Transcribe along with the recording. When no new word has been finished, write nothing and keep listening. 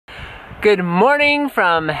Good morning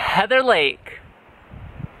from Heather Lake.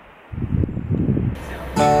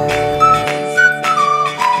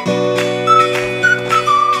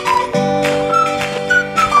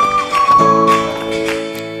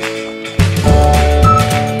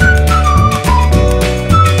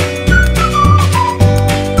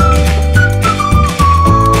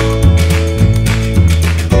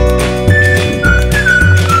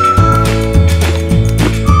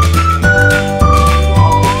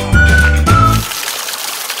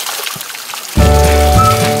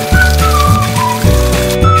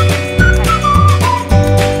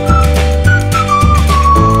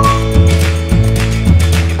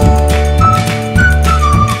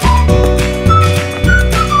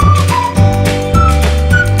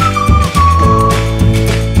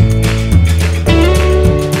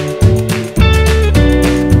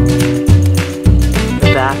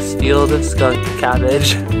 Field of skunk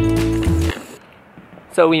cabbage.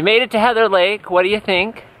 So we made it to Heather Lake. What do you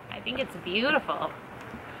think? I think it's beautiful.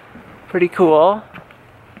 Pretty cool.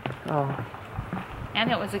 Oh.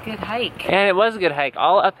 And it was a good hike. And it was a good hike,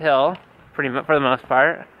 all uphill, pretty much for the most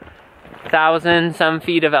part. 1,000 some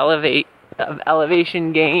feet of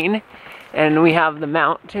elevation gain, and we have the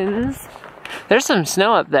mountains. There's some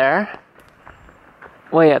snow up there,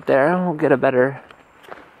 way up there. We'll get a better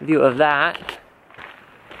view of that.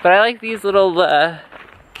 But I like these little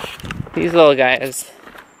guys.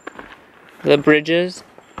 The bridges.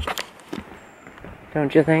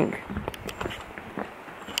 Don't you think?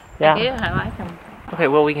 Yeah. I do, I like them. Okay,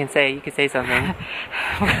 well you can say something.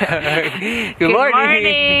 Good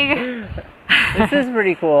morning. This is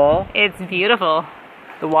pretty cool. It's beautiful.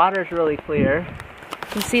 The water's really clear.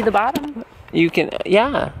 You see the bottom? You can,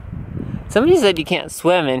 yeah. Somebody said you can't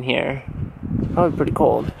swim in here. Probably pretty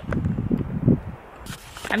cold.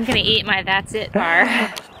 I'm gonna eat my That's It bar.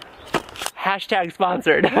 Hashtag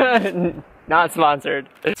sponsored. Not sponsored.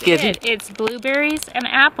 It's blueberries and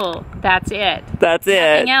apple. That's it. That's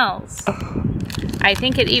it. Nothing else. I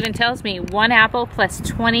think it even tells me 1 apple plus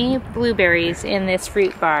 20 blueberries in this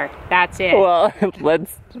fruit bar. That's it. Well,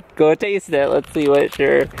 let's go taste it. Let's see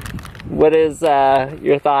what is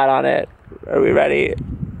your thought on it. Are we ready?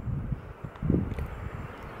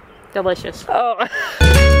 Delicious. Oh.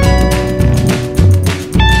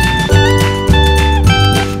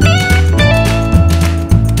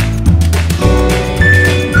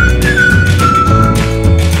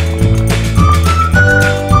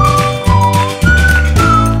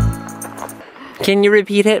 Can you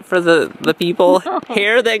repeat it for the people? No.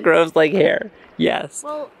 Hair that grows like hair. Yes.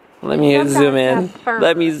 Well, let me zoom in.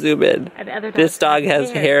 Let me zoom in. This dog has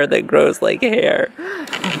hair that grows like hair.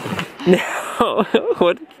 No.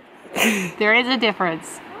 What? There is a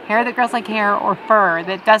difference. Hair that grows like hair or fur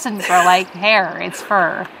that doesn't grow like hair. It's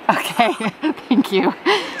fur. Okay. Thank you.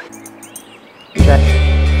 Okay.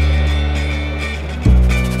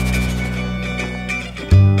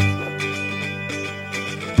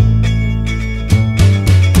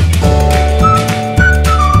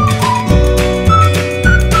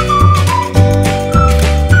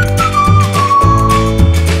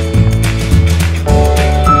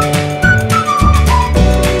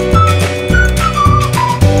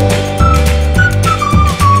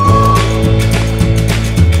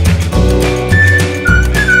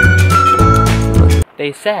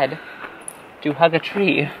 They said to hug a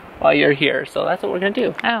tree while you're here, so that's what we're gonna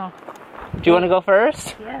do. Oh. Do you want to go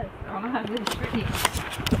first? Yes, I want to hug the tree.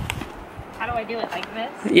 How do I do it, like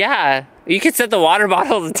this? Yeah, you can set the water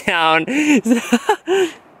bottles down.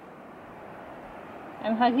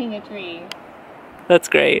 I'm hugging a tree. That's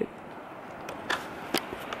great.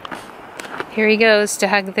 Here he goes to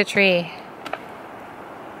hug the tree.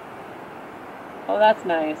 Oh, that's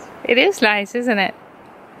nice. It is nice, isn't it?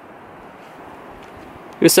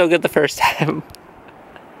 It was so good the first time.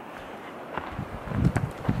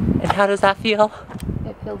 And how does that feel?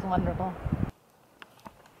 It feels wonderful.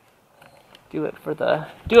 Do it for the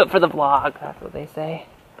vlog, that's what they say.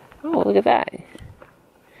 Oh, look at that.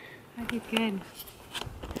 I think it's good.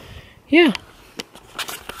 Yeah.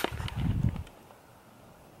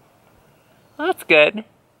 Well, that's good.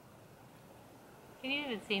 Can you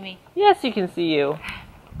even see me? Yes, you can see you.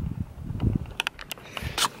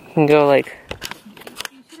 You can go like...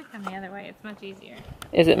 You should have come the other way. It's much easier.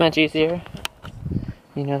 Is it much easier?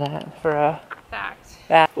 You know that for a fact.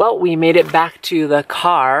 Well, we made it back to the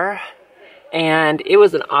car, and it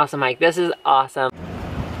was an awesome hike. This is awesome.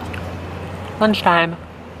 Lunchtime.